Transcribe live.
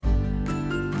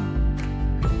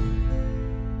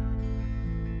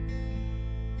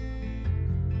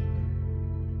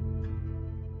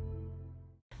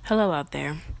Hello out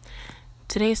there.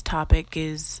 Today's topic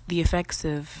is the effects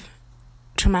of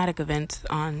traumatic events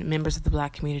on members of the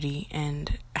Black community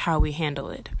and how we handle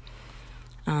it.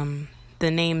 The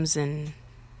names and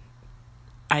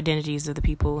identities of the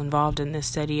people involved in this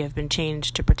study have been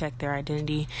changed to protect their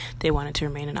identity. They wanted to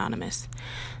remain anonymous.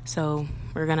 So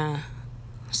we're going to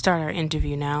start our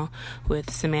interview now with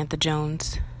Samantha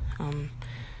Jones.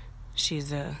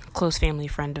 She's a close family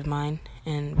friend of mine,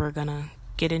 and we're going to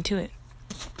get into it.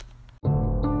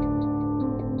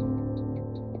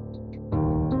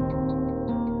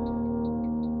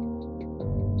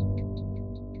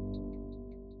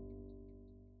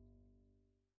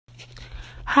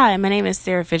 Hi, my name is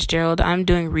Sarah Fitzgerald. I'm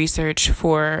doing research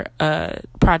for a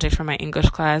project for my English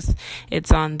class. It's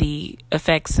on the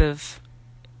effects of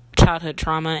childhood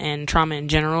trauma and trauma in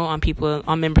general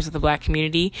on members of the Black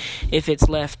community if it's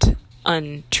left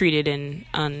untreated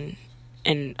and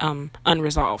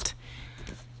unresolved.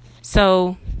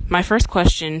 So, my first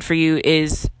question for you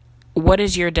is, what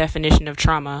is your definition of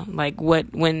trauma?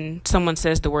 When someone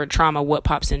says the word trauma, what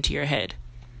pops into your head?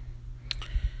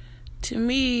 To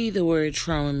me, the word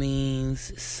trauma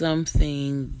means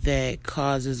something that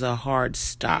causes a hard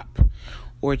stop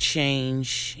or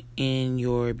change in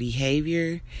your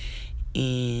behavior,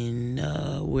 in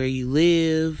where you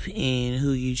live, in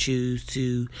who you choose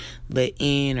to let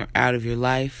in or out of your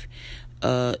life.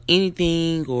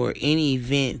 Anything or any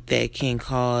event that can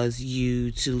cause you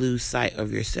to lose sight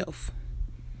of yourself.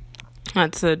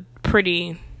 It's a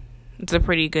pretty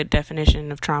good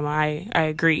definition of trauma. I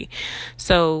agree.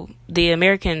 So the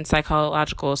American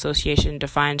Psychological Association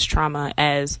defines trauma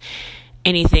as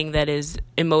anything that is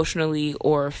emotionally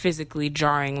or physically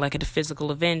jarring, like a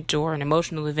physical event or an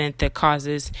emotional event that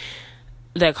causes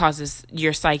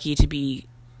your psyche to be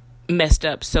messed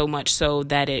up so much so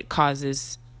that it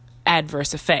causes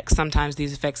adverse effects. Sometimes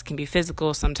these effects can be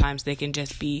physical, sometimes they can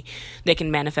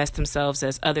manifest themselves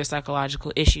as other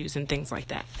psychological issues and things like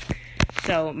that.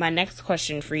 So my next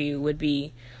question for you would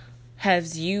be,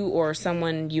 has you or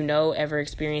someone you know ever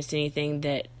experienced anything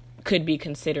that could be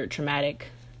considered traumatic?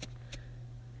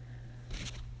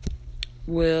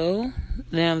 Well,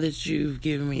 now that you've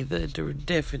given me the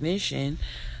definition,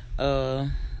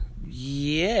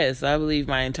 yes, I believe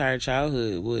my entire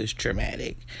childhood was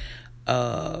traumatic.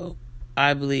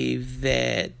 I believe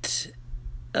that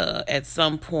at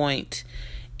some point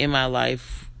in my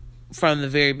life, from the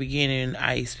very beginning,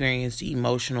 I experienced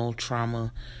emotional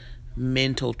trauma,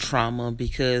 mental trauma,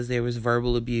 because there was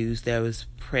verbal abuse that was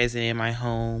present in my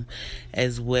home,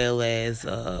 as well as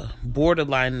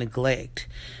borderline neglect.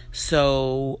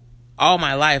 So all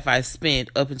my life I spent,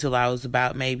 up until I was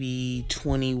about maybe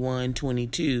 21,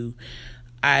 22,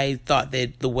 I thought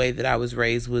that the way that I was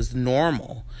raised was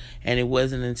normal. And it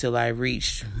wasn't until I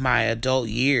reached my adult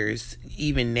years,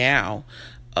 even now,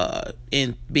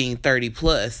 in being 30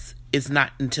 plus, it's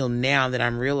not until now that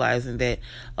I'm realizing that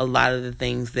a lot of the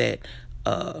things that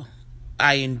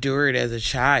I endured as a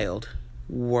child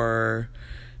were,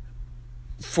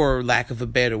 for lack of a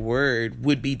better word,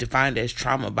 would be defined as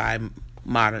trauma by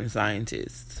modern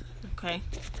scientists. Okay.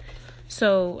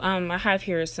 So I have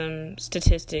here some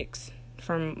statistics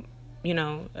from,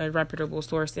 a reputable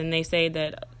source, and they say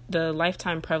that the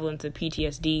lifetime prevalence of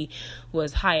PTSD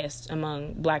was highest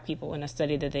among Black people in a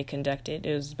study that they conducted.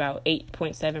 It was about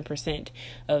 8.7%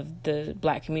 of the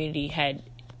Black community had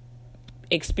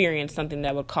experienced something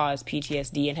that would cause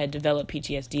PTSD and had developed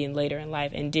PTSD later in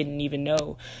life and didn't even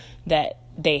know that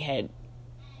they had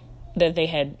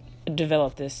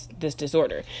developed this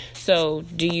disorder. So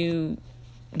do you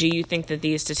think that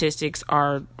these statistics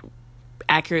are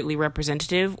accurately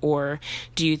representative, or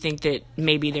do you think that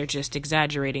maybe they're just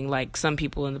exaggerating, like some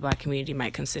people in the Black community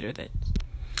might consider that?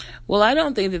 Well, I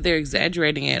don't think that they're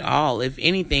exaggerating at all. If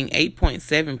anything,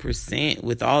 8.7%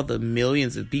 with all the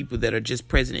millions of people that are just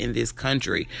present in this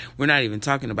country, we're not even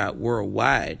talking about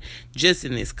worldwide, just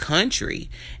in this country,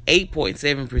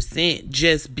 8.7%,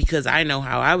 just because I know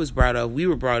how I was brought up. We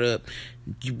were brought up,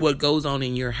 what goes on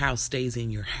in your house stays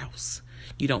in your house.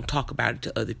 You don't talk about it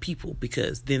to other people,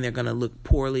 because then they're going to look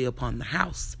poorly upon the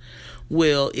house.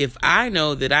 Well, if I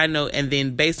know that I know, and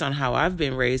then based on how I've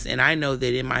been raised, and I know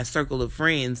that in my circle of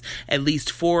friends, at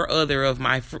least 4 other of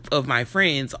my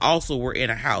friends also were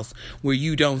in a house where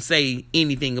you don't say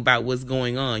anything about what's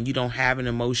going on. You don't have an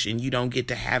emotion. You don't get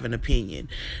to have an opinion.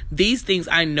 These things,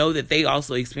 I know that they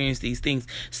also experience these things.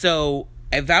 So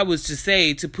if I was to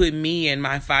say, to put me and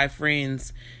my 5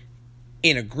 friends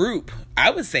in a group,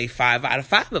 I would say 5 out of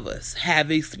 5 of us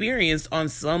have experienced on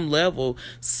some level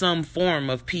some form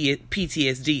of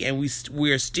PTSD, and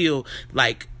we're still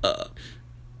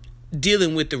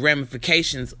dealing with the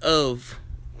ramifications of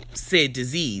said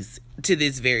disease to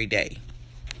this very day.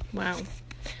 Wow.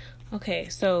 Okay,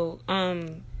 so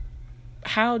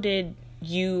how did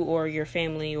you or your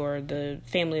family or the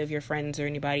family of your friends or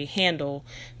anybody handle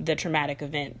the traumatic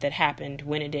event that happened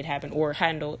when it did happen, or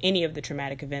handle any of the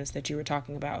traumatic events that you were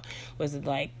talking about? Was it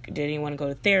like, did anyone go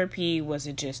to therapy? Was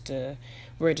it just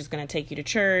we're just going to take you to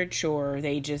church, or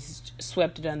they just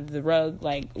swept it under the rug?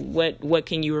 Like, what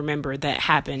can you remember that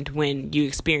happened when you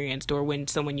experienced, or when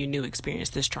someone you knew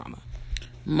experienced this trauma?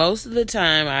 Most of the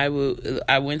time,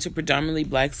 I went to predominantly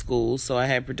black schools, so I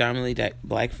had predominantly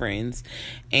black friends,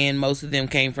 and most of them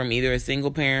came from either a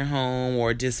single parent home or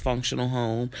a dysfunctional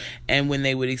home. And when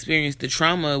they would experience the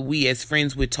trauma, we as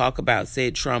friends would talk about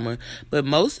said trauma. But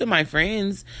most of my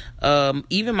friends,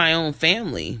 even my own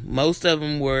family, most of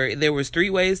them there was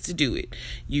 3 ways to do it.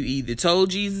 You either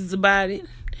told Jesus about it,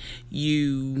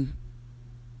 you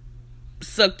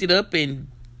sucked it up and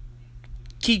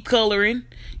keep coloring,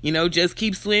 just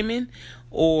keep swimming,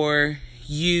 or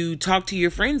you talk to your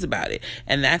friends about it.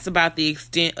 And that's about the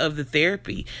extent of the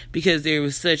therapy, because there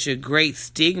was such a great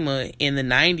stigma in the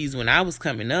 90s when I was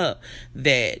coming up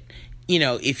that,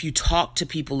 if you talk to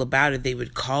people about it, they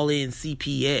would call in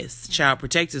CPS, Child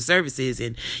Protective Services,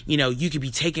 and, you could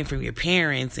be taken from your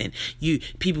parents, and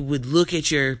people would look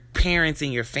at your parents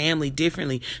and your family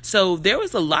differently. So there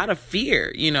was a lot of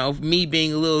fear, me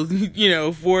being a little,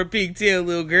 4-pigtail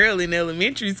little girl in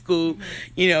elementary school,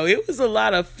 it was a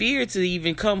lot of fear to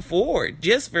even come forward,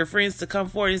 just for friends to come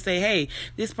forward and say, hey,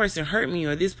 this person hurt me,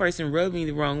 or this person rubbed me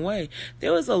the wrong way.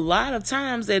 There was a lot of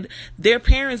times that their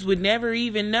parents would never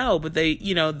even know, but they,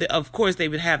 of course they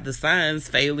would have the signs,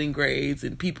 failing grades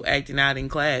and people acting out in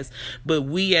class. But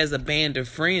we as a band of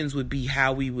friends would be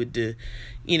how we would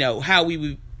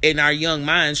in our young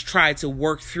minds try to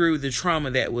work through the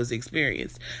trauma that was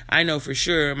experienced. I know for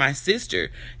sure my sister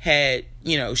had,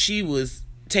 she was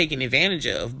taken advantage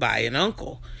of by an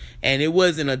uncle. And it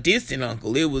wasn't a distant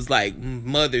uncle. It was like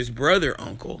mother's brother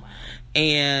uncle.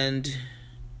 And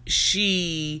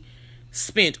she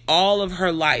spent all of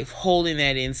her life holding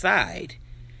that inside.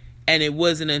 And it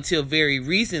wasn't until very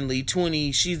recently,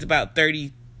 she's about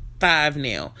 35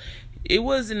 now. It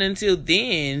wasn't until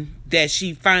then that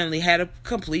she finally had a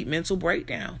complete mental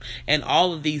breakdown. And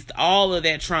all of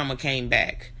that trauma came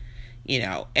back,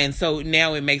 And so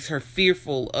now it makes her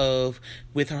fearful of,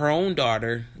 with her own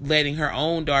daughter, letting her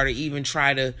own daughter even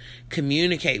try to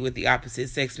communicate with the opposite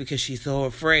sex, because she's so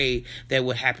afraid that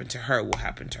what happened to her will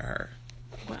happen to her.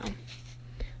 Wow.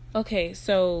 Okay,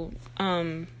 so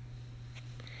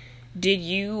did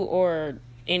you or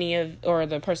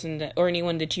the person that, or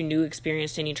anyone that you knew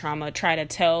experienced any trauma, try to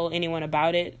tell anyone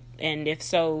about it? And if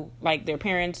so, like their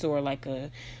parents or like a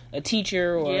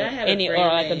teacher or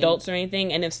like adults or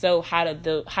anything? And if so, how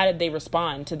did they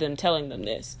respond to them telling them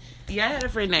this? Yeah, I had a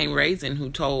friend named Raisin who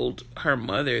told her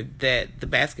mother that the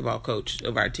basketball coach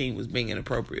of our team was being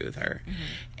inappropriate with her.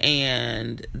 Mm-hmm.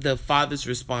 And the father's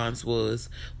response was,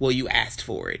 well, you asked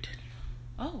for it.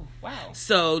 Oh, wow.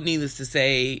 So, needless to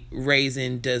say,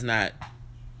 Raisin does not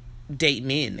date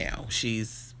men now.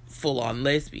 She's full-on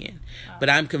lesbian. Wow. But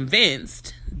I'm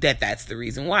convinced that that's the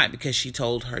reason why, because she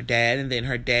told her dad, and then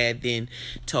her dad then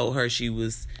told her she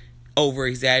was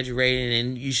over-exaggerating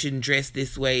and you shouldn't dress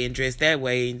this way and dress that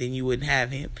way, and then you wouldn't have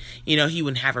him. He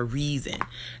wouldn't have a reason.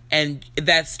 And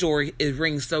that story, it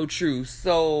rings so true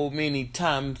so many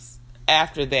times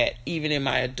after that. Even in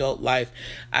my adult life,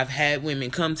 I've had women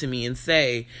come to me and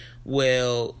say,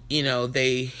 well,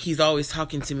 he's always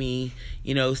talking to me,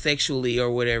 sexually or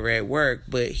whatever at work,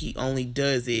 but he only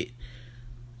does it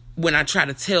when I try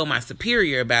to tell my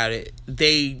superior about it.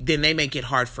 They make it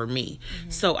hard for me. Mm-hmm.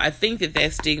 So I think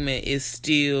that stigma is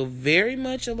still very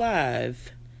much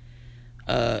alive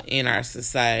in our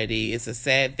society. It's a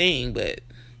sad thing, but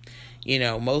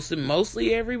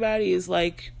mostly everybody is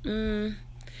like,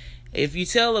 if you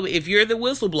tell them, if you're the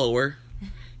whistleblower,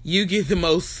 you get the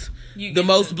most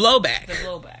blowback. The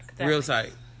blowback. Real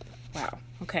tight. Wow.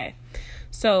 Okay.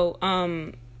 So,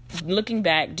 looking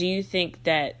back, do you think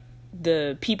that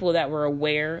the people that were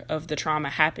aware of the trauma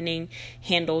happening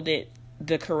handled it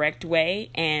the correct way?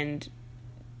 And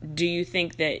do you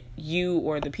think that you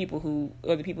or the people who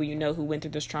went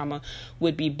through this trauma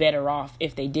would be better off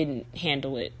if they didn't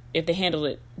handle it, if they handled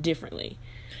it differently?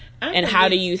 And how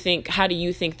do you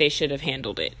think they should have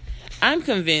handled it? I'm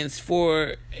convinced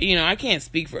I can't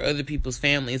speak for other people's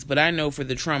families, but I know for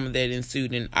the trauma that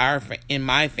ensued in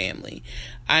my family,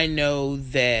 I know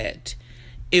that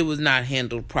it was not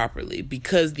handled properly.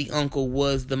 Because the uncle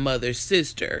was the mother's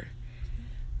sister,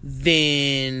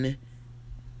 then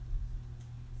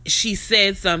she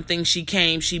said something, she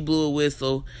came, she blew a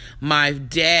whistle. My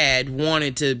dad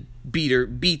wanted to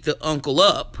beat the uncle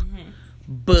up,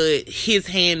 but his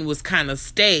hand was kind of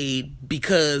stayed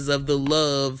because of the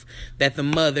love that the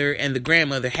mother and the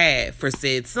grandmother had for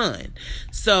said son.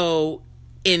 So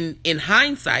in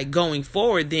hindsight, going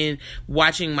forward, then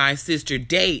watching my sister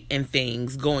date and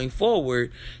things going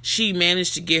forward, she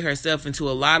managed to get herself into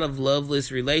a lot of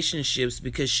loveless relationships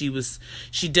because she has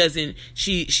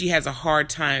a hard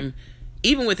time,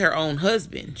 even with her own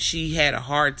husband. She had a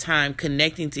hard time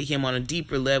connecting to him on a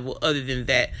deeper level other than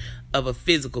that of a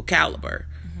physical caliber.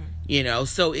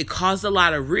 So it caused a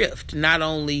lot of rift, not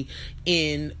only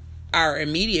in our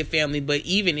immediate family, but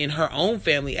even in her own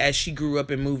family as she grew up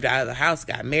and moved out of the house,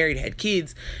 got married, had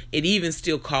kids. It even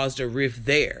still caused a rift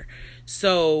there.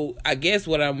 So I guess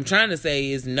what I'm trying to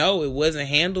say is, no, it wasn't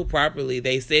handled properly.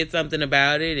 They said something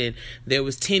about it, and there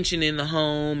was tension in the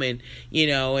home, and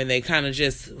and they kind of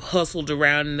just hustled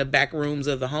around in the back rooms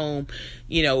of the home,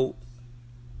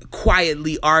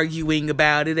 quietly arguing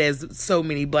about it, as so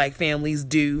many black families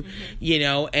do,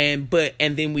 and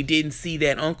then we didn't see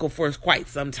that uncle for quite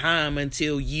some time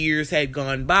until years had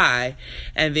gone by,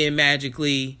 and then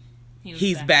magically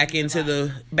he's back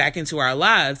into our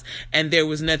lives, and there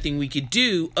was nothing we could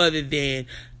do other than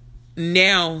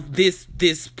now this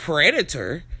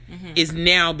predator is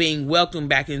now being welcomed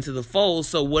back into the fold.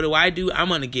 So what do? I'm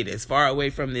going to get as far away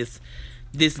from this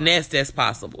nest as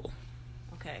possible.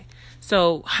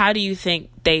 So how do you think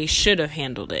they should have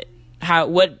handled it?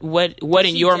 What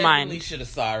in your mind? She should have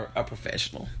saw a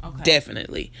professional. Okay.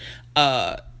 Definitely.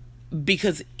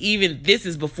 Because even this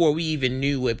is before we even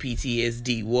knew what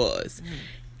PTSD was.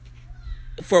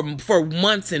 For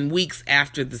months and weeks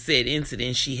after the said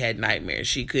incident, she had nightmares.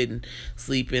 She couldn't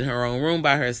sleep in her own room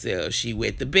by herself. She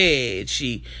wet the bed.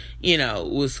 She,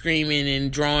 was screaming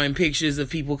and drawing pictures of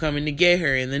people coming to get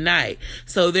her in the night.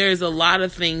 So there's a lot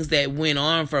of things that went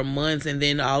on for months, and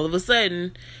then all of a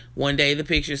sudden, one day the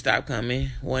pictures stopped coming.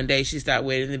 One day she stopped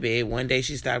wetting the bed. One day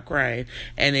she stopped crying.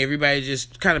 And everybody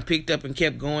just kind of picked up and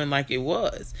kept going like it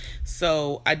was.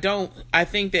 So I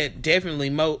think that definitely,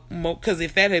 because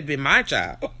if that had been my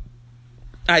child,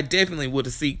 I definitely would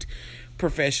have sought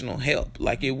professional help.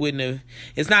 Like, it wouldn't have,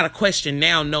 it's not a question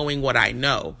now knowing what I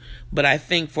know. But I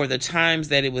think for the times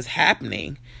that it was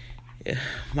happening,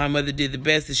 my mother did the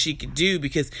best that she could do,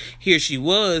 because here she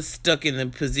was stuck in the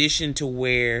position to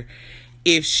where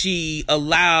if she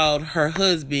allowed her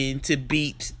husband to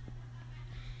beat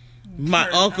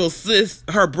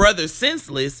her brother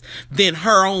senseless, then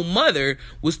her own mother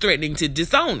was threatening to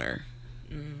disown her.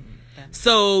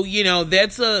 So,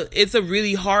 it's a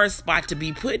really hard spot to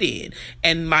be put in.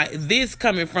 And this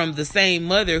coming from the same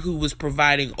mother who was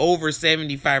providing over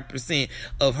 75%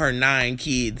 of her 9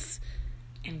 kids'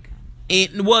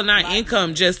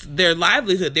 income, just their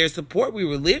livelihood, their support. We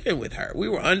were living with her. We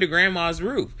were under grandma's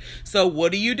roof. So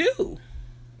what do? You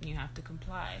have to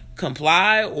comply.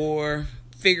 Comply or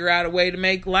figure out a way to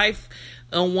make life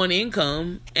on one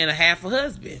income and a half a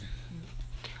husband.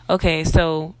 Okay,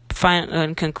 so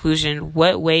in conclusion,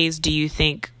 what ways do you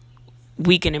think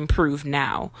we can improve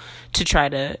now to try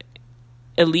to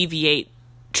alleviate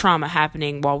trauma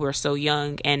happening while we're so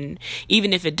young? And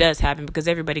even if it does happen, because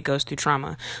everybody goes through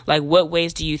trauma, like, what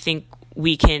ways do you think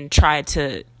we can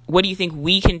what do you think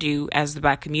we can do as the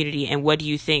Black community, and what do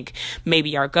you think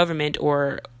maybe our government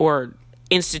or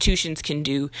institutions can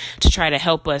do to try to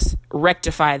help us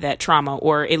rectify that trauma,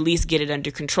 or at least get it under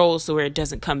control so where it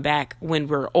doesn't come back when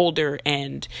we're older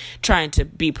and trying to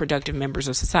be productive members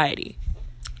of society?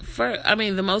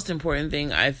 The most important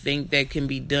thing I think that can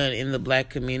be done in the Black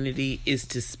community is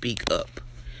to speak up.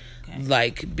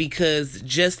 Okay. Because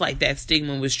just like that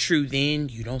stigma was true then,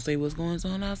 you don't say what's going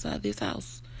on outside this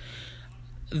house.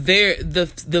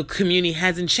 The community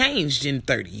hasn't changed in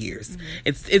 30 years.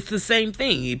 It's the same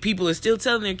thing. People are still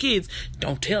telling their kids,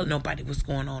 don't tell nobody what's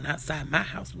going on outside my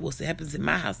house. What happens in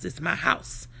my house, it's my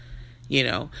house.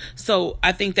 So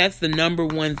I think that's the number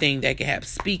one thing that can happen.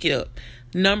 Speak it up.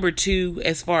 Number 2,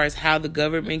 as far as how the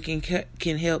government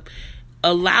can help,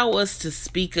 allow us to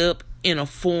speak up in a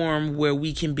form where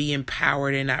we can be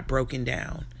empowered and not broken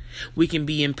down. We can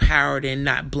be empowered and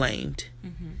not blamed.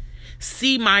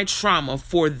 See my trauma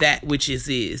for that which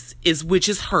which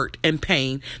is hurt and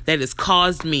pain that has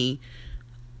caused me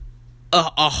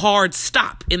a hard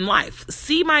stop in life.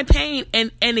 See my pain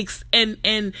and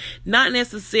not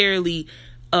necessarily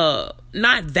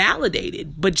not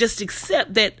validated, but just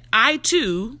accept that I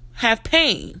too have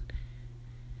pain.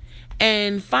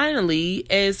 And finally,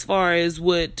 as far as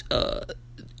what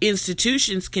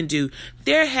institutions can do,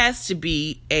 there has to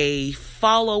be a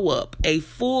follow-up, a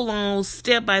full-on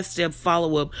step-by-step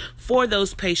follow-up for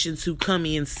those patients who come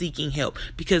in seeking help.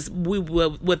 Because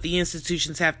what the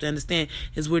institutions have to understand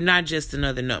is we're not just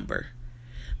another number.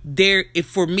 If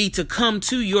for me to come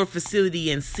to your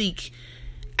facility and seek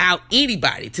out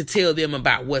anybody to tell them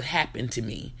about what happened to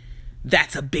me,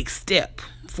 that's a big step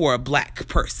for a Black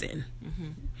person.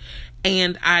 Mm-hmm.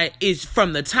 And it's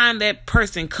from the time that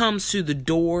person comes to the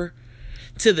door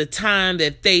to the time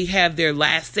that they have their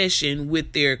last session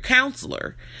with their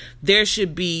counselor, there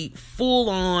should be full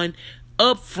on,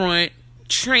 upfront,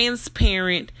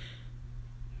 transparent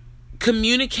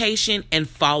communication and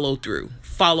follow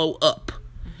up.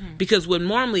 Because what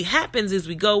normally happens is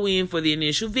we go in for the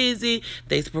initial visit,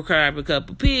 they prescribe a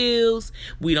couple pills,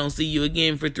 we don't see you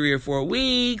again for 3 or 4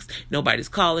 weeks, nobody's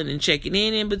calling and checking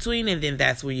in between, and then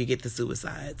that's where you get the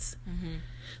suicides. Mm-hmm.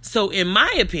 So in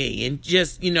my opinion,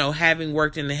 just, having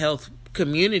worked in the health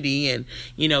community and,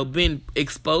 been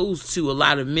exposed to a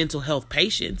lot of mental health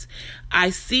patients, I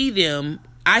see them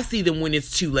when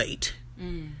it's too late.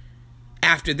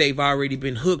 After they've already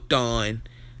been hooked on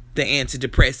the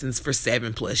antidepressants for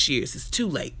 7+ years. It's too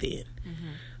late then. Mm-hmm.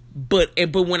 But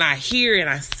when I hear and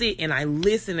I sit and I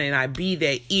listen and I be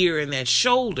that ear and that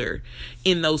shoulder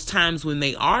in those times when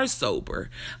they are sober,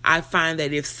 I find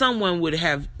that if someone would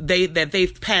have,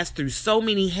 they've passed through so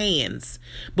many hands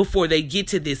before they get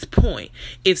to this point,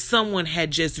 if someone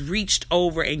had just reached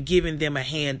over and given them a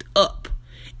hand up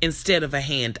instead of a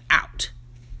hand out,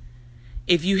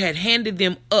 if you had handed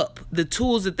them up the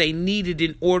tools that they needed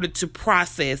in order to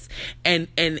process and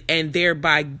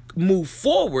thereby move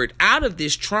forward out of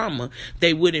this trauma,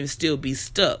 they wouldn't still be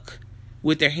stuck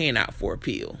with their hand out for a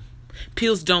pill.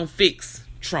 Pills don't fix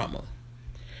trauma.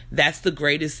 That's the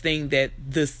greatest thing that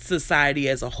the society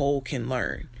as a whole can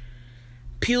learn.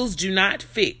 Pills do not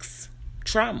fix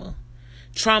trauma.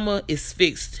 Trauma is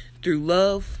fixed through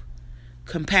love,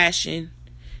 compassion,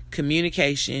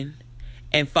 communication,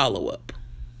 and follow-up.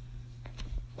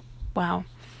 Wow.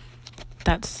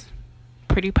 That's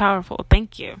pretty powerful.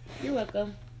 Thank you. You're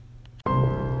welcome.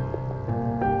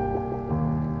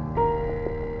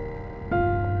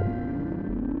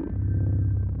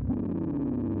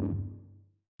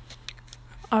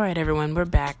 All right, everyone, we're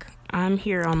back. I'm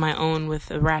here on my own with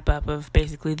a wrap-up of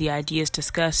basically the ideas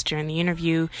discussed during the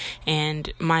interview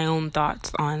and my own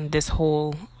thoughts on this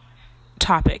whole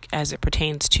topic as it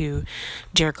pertains to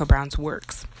Jericho Brown's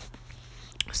works.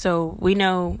 So we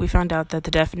found out that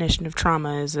the definition of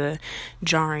trauma is a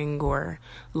jarring or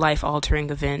life-altering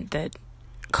event that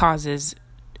causes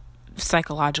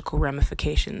psychological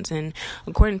ramifications. And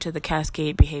according to the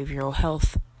Cascade Behavioral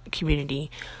Health community,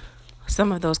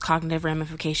 some of those cognitive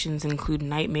ramifications include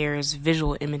nightmares,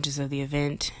 visual images of the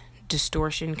event,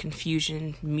 distortion,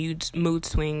 confusion, mood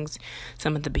swings.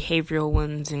 Some of the behavioral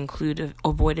ones include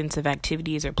avoidance of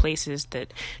activities or places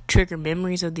that trigger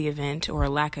memories of the event or a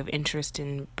lack of interest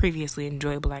in previously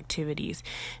enjoyable activities.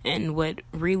 And what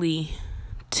really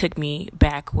took me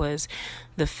back was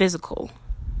the physical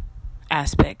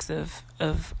aspects of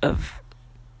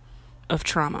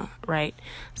trauma, right?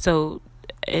 So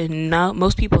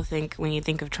most people think when you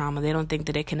think of trauma, they don't think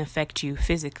that it can affect you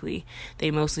physically.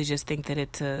 They mostly just think that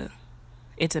it's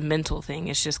a mental thing.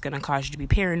 It's just going to cause you to be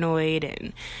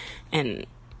paranoid and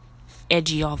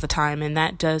edgy all the time. And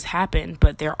that does happen,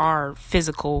 but there are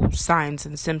physical signs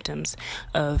and symptoms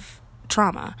of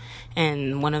trauma.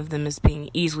 And one of them is being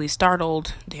easily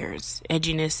startled. There's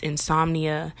edginess,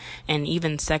 insomnia, and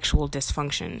even sexual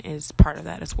dysfunction is part of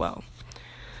that as well.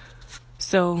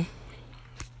 So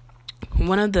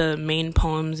one of the main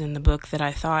poems in the book that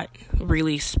I thought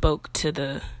really spoke to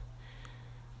the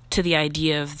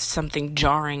idea of something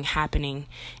jarring happening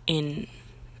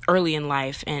early in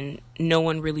life and no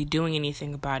one really doing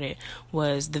anything about it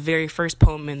was the very first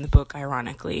poem in the book,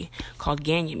 ironically, called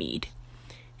Ganymede.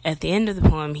 At the end of the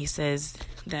poem, he says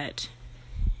that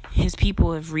his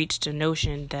people have reached a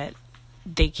notion that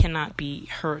they cannot be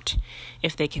hurt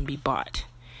if they can be bought.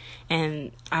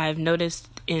 And I've noticed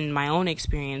in my own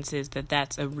experiences that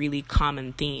that's a really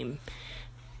common theme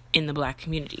in the Black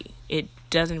community. It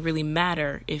doesn't really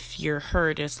matter if you're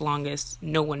hurt as long as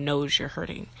no one knows you're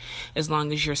hurting, as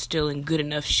long as you're still in good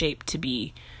enough shape to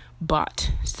be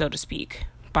bought, so to speak,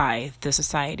 by the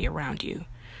society around you.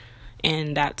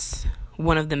 And that's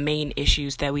one of the main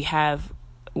issues that we have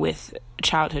with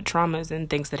childhood traumas and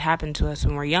things that happen to us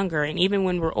when we're younger and even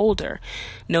when we're older.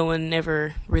 No one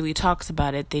ever really talks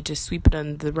about it. They just sweep it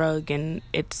under the rug, and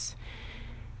it's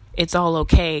all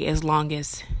okay as long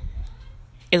as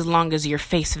your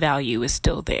face value is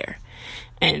still there.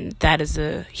 And that is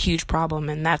a huge problem,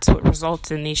 and that's what results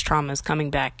in these traumas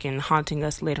coming back and haunting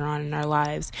us later on in our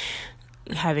lives,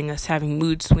 having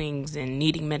mood swings and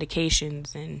needing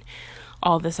medications and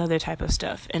all this other type of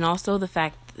stuff. And also the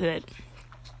fact that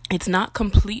it's not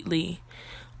completely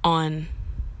on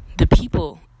the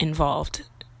people involved.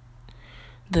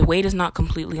 The weight is not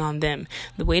completely on them.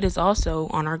 The weight is also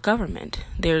on our government.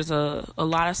 There's a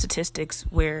lot of statistics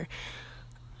where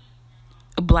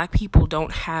Black people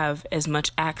don't have as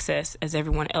much access as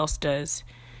everyone else does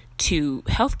to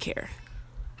healthcare,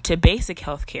 to basic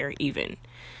healthcare even.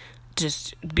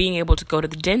 Just being able to go to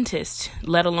the dentist,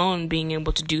 let alone being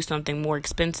able to do something more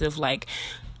expensive like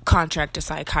contract a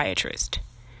psychiatrist.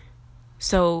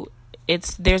 So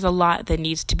there's a lot that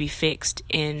needs to be fixed,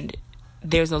 and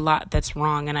there's a lot that's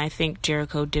wrong, and I think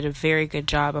Jericho did a very good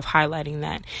job of highlighting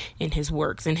that in his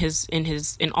works,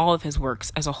 in all of his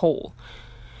works as a whole.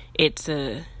 It's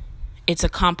a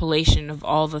compilation of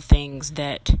all the things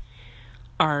that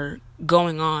are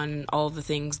going on, all the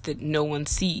things that no one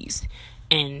sees.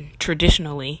 And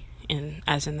traditionally,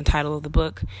 as in the title of the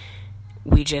book,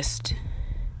 we just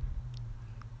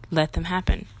let them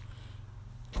happen.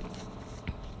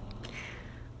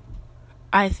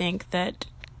 I think that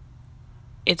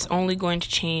it's only going to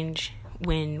change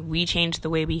when we change the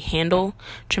way we handle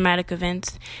traumatic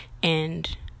events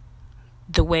and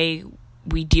the way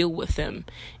we deal with them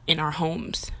in our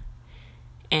homes.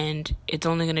 And it's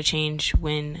only going to change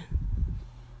when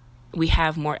we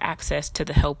have more access to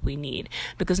the help we need,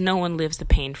 because no one lives a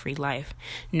pain-free life.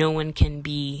 No one can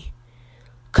be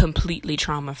completely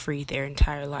trauma-free their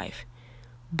entire life.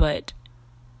 But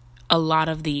a lot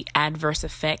of the adverse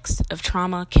effects of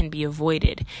trauma can be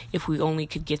avoided if we only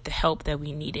could get the help that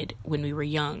we needed when we were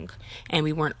young and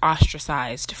we weren't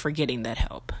ostracized for getting that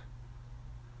help.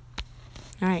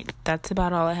 All right, that's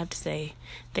about all I have to say.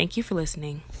 Thank you for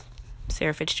listening.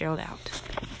 Sarah Fitzgerald out.